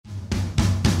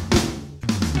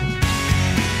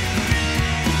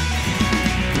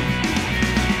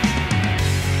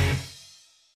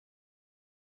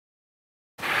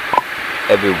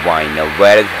everyone a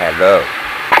very hello.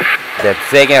 The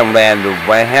second round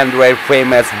 100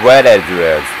 famous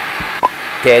villagers.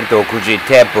 Tentokuji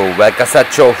Temple,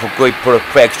 Wakasacho, Fukui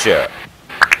prefecture.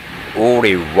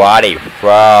 Uriwari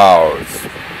Falls.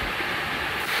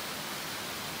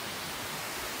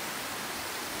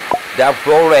 The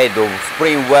flow rate of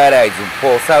spring water is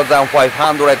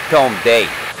 4,500 ton day.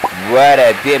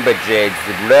 Water temperature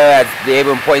is low as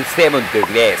 11.7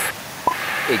 degrees.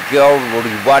 It goes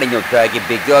Uriwari no Taki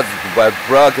because it was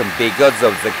broken because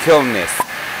of the coolness.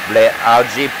 The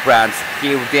algae plants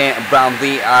hidden around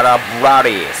the other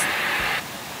bodies.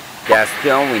 The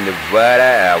stone in the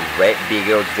water are red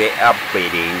because they are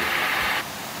breathing.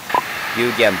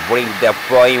 You can bring the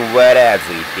flowing water as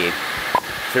it is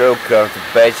through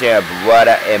conservation of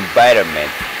water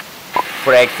environment.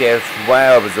 Fukui is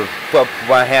one of the top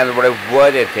 100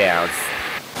 water towns.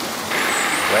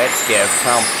 Let's get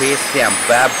some peace and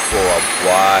bad for a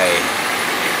while.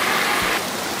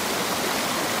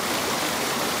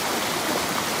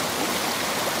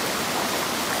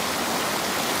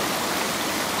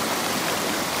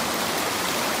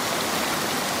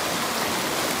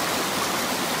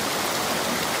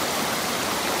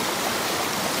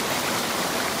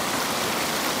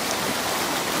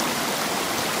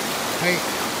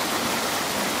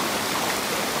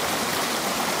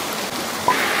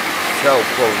 So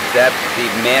for that the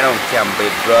metal can be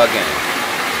broken.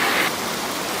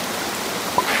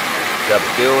 The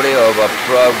beauty of a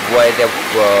pro-weighted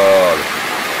world.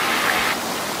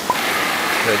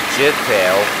 Could you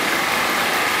tell?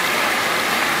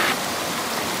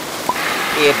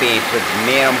 If the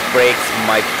metal breaks,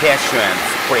 my patience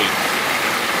breaks.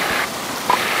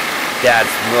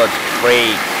 That's not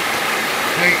free.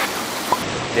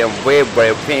 Then we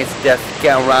will finish the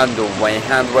second round of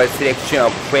 100 selection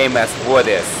of famous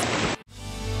waters.